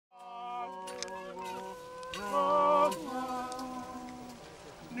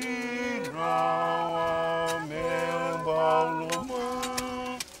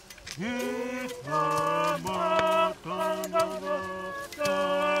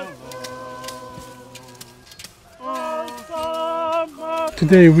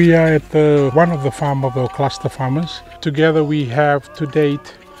Today we are at one of the farm of our cluster farmers. Together we have to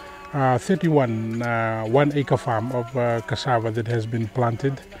date 31 one-acre farm of cassava that has been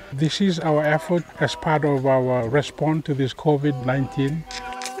planted. This is our effort as part of our response to this COVID-19.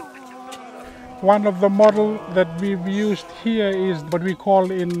 One of the models that we've used here is what we call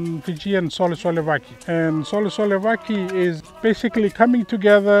in Fijian Sole Solevaki. And Sole Solevaki is basically coming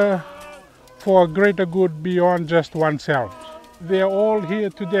together for a greater good beyond just oneself. They are all here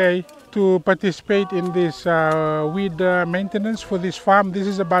today to participate in this weed maintenance for this farm. This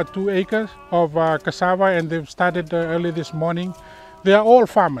is about 2 acres of cassava, and they've started early this morning. They are all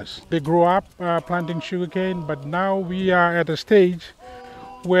farmers. They grew up planting sugarcane, but now we are at a stage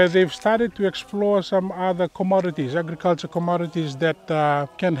where they've started to explore some other commodities, agriculture commodities that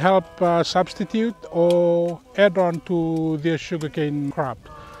can help substitute or add on to their sugarcane crop.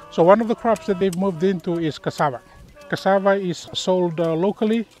 So one of the crops that they've moved into is cassava. Cassava is sold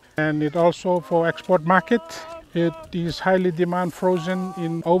locally, and it also for export market. It is highly demand frozen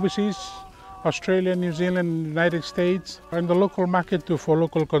in overseas, Australia, New Zealand, United States, and the local market too for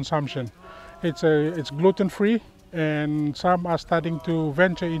local consumption. It's gluten-free, and some are starting to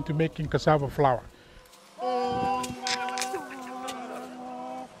venture into making cassava flour.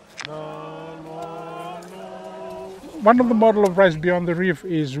 One of the model of Rice Beyond the Reef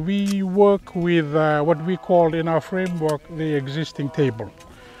is we work with what we call in our framework the existing table.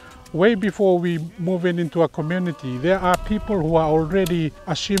 Way before we move into a community, there are people who are already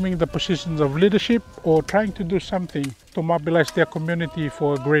assuming the positions of leadership or trying to do something to mobilize their community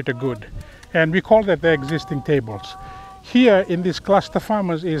for a greater good. And we call that the existing tables. Here in this cluster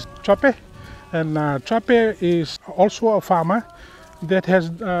farmers is Chope, and Chope is also a farmer that has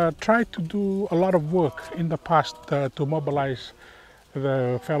tried to do a lot of work in the past to mobilize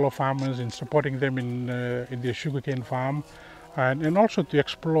the fellow farmers in supporting them in their sugarcane farm, and also to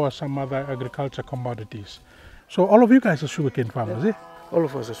explore some other agriculture commodities. So all of you guys are sugarcane farmers, eh? All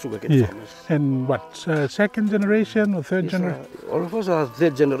of us are sugarcane farmers. And what, second generation or third generation? All of us are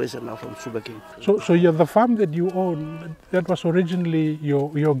third generation now from sugarcane. So you're the farm that you own, that was originally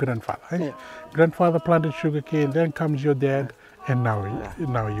your grandfather, eh? Yeah. Grandfather planted sugarcane, then comes your dad, and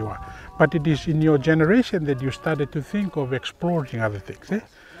now you are. But it is in your generation that you started to think of exploring other things, eh?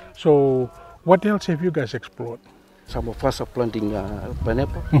 So what else have you guys explored? Some of us are planting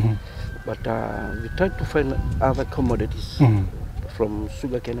pineapple, but we try to find other commodities from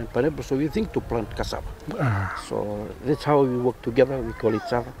sugarcane and pineapple, so we think to plant cassava. So that's how we work together, we call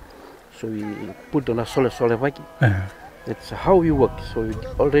each other. So we put on a solevaki. That's how we work. So we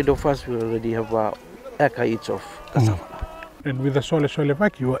already have acre each of cassava. And with the Sole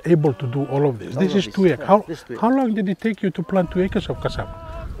Solevaki, you are able to do all of this. This is 2 acres. How long did it take you to plant 2 acres of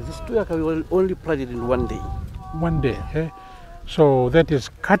cassava? This 2 acres we will only plant it in 1 day. 1 day, eh? So that is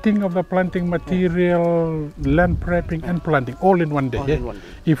cutting of the planting material, land prepping and planting, all in 1 day. All in 1 day.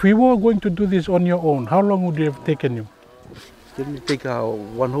 If we were going to do this on your own, how long would it have taken you? It will take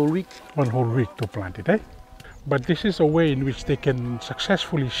 1 whole week. 1 whole week to plant it, eh? But this is a way in which they can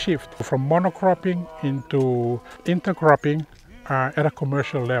successfully shift from monocropping into intercropping at a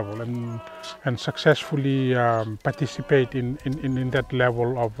commercial level and successfully participate in that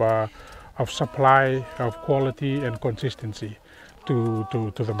level of supply, of quality and consistency to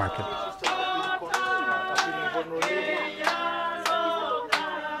the market.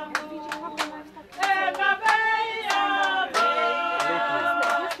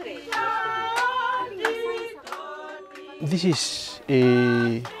 This is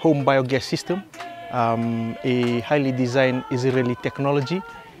a home biogas system, a highly designed Israeli technology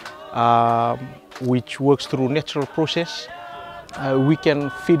which works through natural process. We can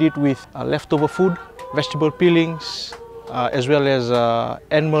feed it with leftover food, vegetable peelings, as well as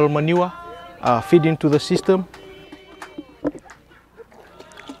animal manure, feed into the system.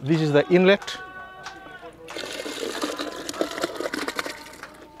 This is the inlet.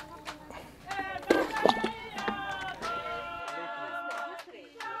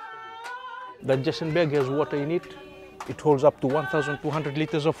 The injection bag has water in it. It holds up to 1,200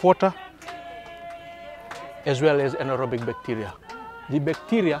 liters of water, as well as anaerobic bacteria. The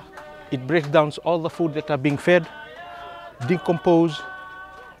bacteria, it breaks down all the food that are being fed, decompose,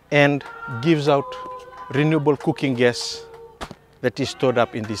 and gives out renewable cooking gas that is stored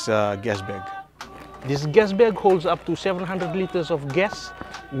up in this gas bag. This gas bag holds up to 700 liters of gas,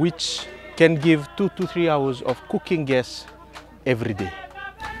 which can give 2 to 3 hours of cooking gas every day.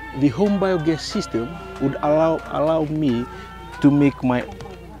 The home biogas system would allow me to make my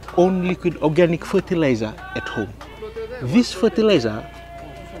own liquid organic fertilizer at home. This fertilizer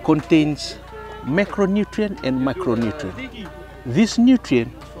contains macronutrient and micronutrient. This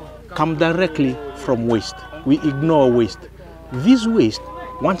nutrient comes directly from waste. We ignore waste. This waste,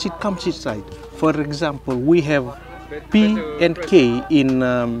 once it comes inside, for example, we have P and K in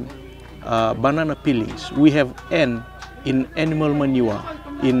banana peelings. We have N in animal manure,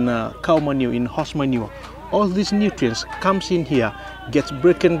 in cow manure, in horse manure. All these nutrients comes in here, gets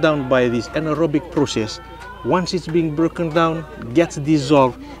broken down by this anaerobic process. Once it's being broken down, gets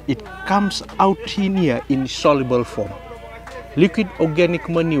dissolved, it comes out in here in soluble form. Liquid organic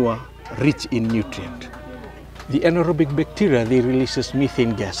manure rich in nutrient. The anaerobic bacteria, they releases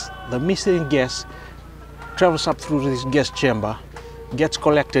methane gas. The methane gas travels up through this gas chamber, gets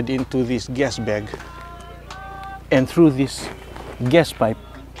collected into this gas bag, and through this gas pipe,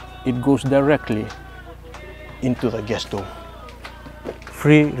 it goes directly into the gas stove.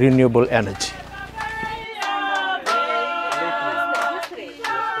 Free renewable energy.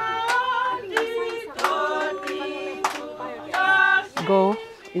 Go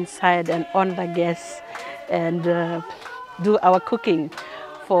inside and on the gas and do our cooking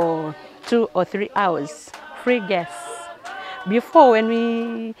for 2 or 3 hours, free gas. Before, when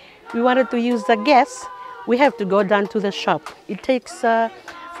we wanted to use the gas, we have to go down to the shop. It takes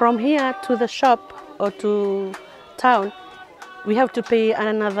from here to the shop or to town, we have to pay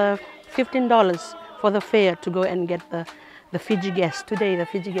another $15 for the fare to go and get the Fiji gas. Today the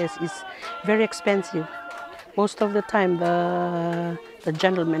Fiji gas is very expensive. Most of the time the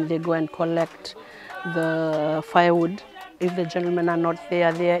gentlemen, they go and collect the firewood. If the gentlemen are not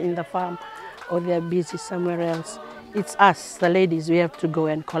there, they are in the farm or they are busy somewhere else. It's us, the ladies, we have to go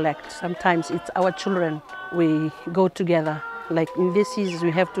and collect. Sometimes it's our children, we go together. Like in this season,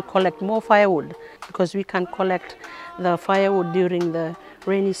 we have to collect more firewood because we can't collect the firewood during the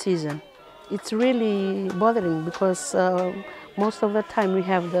rainy season. It's really bothering because most of the time we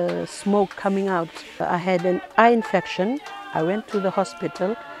have the smoke coming out. I had an eye infection. I went to the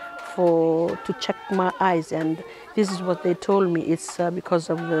hospital to check my eyes, and this is what they told me. It's because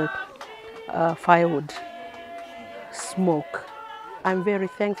of the firewood smoke. I'm very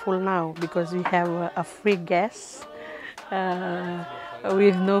thankful now because we have a free gas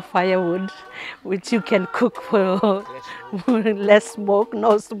with no firewood, which you can cook for less smoke,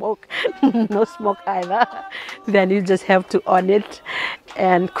 no smoke, no smoke either. Then you just have to on it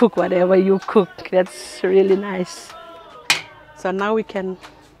and cook whatever you cook. That's really nice. So now we can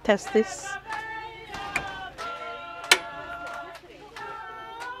test this.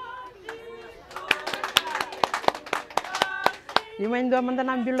 You mind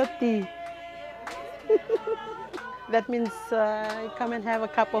biloti? That means come and have a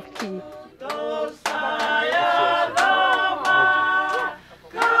cup of tea.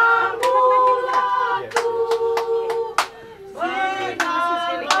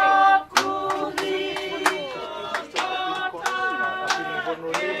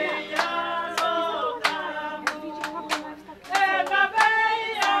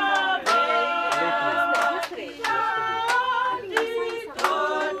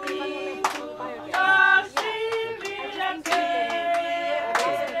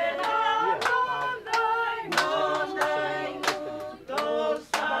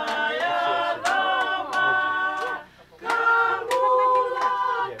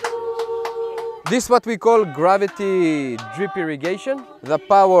 This is what we call gravity drip irrigation. The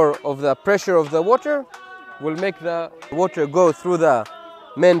power of the pressure of the water will make the water go through the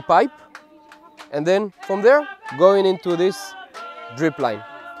main pipe, and then from there going into this drip line.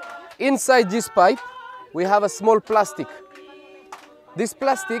 Inside this pipe we have a small plastic. This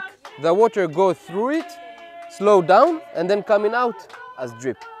plastic, the water goes through it, slow down, and then coming out as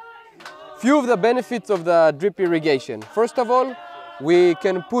drip. Few of the benefits of the drip irrigation. First of all, we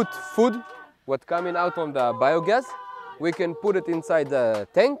can put food, what's coming out from the biogas, we can put it inside the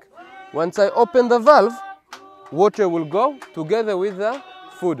tank. Once I open the valve, water will go together with the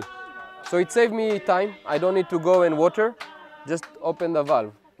food. So it saves me time. I don't need to go and water, just open the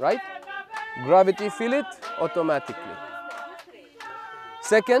valve, right? Gravity fill it automatically.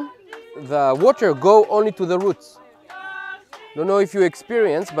 Second, the water go only to the roots. Don't know if you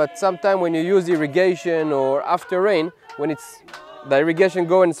experience, but sometimes when you use irrigation or after rain, when the irrigation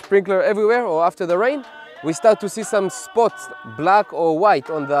go and sprinkler everywhere, or after the rain, we start to see some spots, black or white,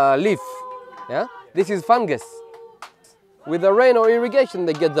 on the leaf. Yeah? This is fungus. With the rain or irrigation,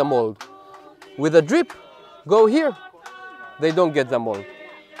 they get the mold. With a drip, go here, they don't get the mold.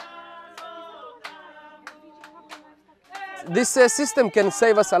 This system can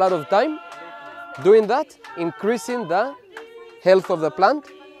save us a lot of time doing that, increasing the health of the plant.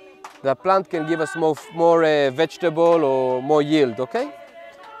 The plant can give us more vegetable or more yield, okay?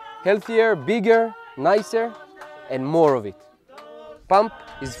 Healthier, bigger, nicer, and more of it. pump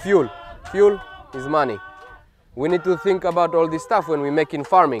is fuel. Fuel is money. We need to think about all this stuff when we make in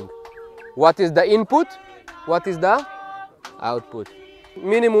farming. What is the input? What is the output?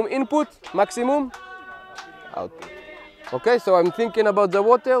 Minimum input, maximum output. Okay, so I'm thinking about the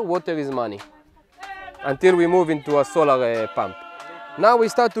water. Water is money. Until we move into a solar pump. Now we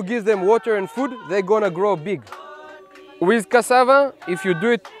start to give them water and food, they're gonna grow big. With cassava, if you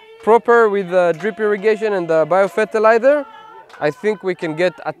do it proper with the drip irrigation and the biofertilizer, I think we can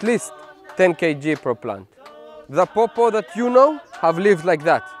get at least 10 kg per plant. The popo that you know have leaves like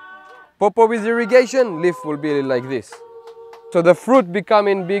that. Popo with irrigation, leaf will be like this. So the fruit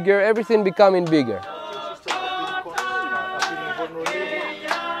becoming bigger, everything becoming bigger.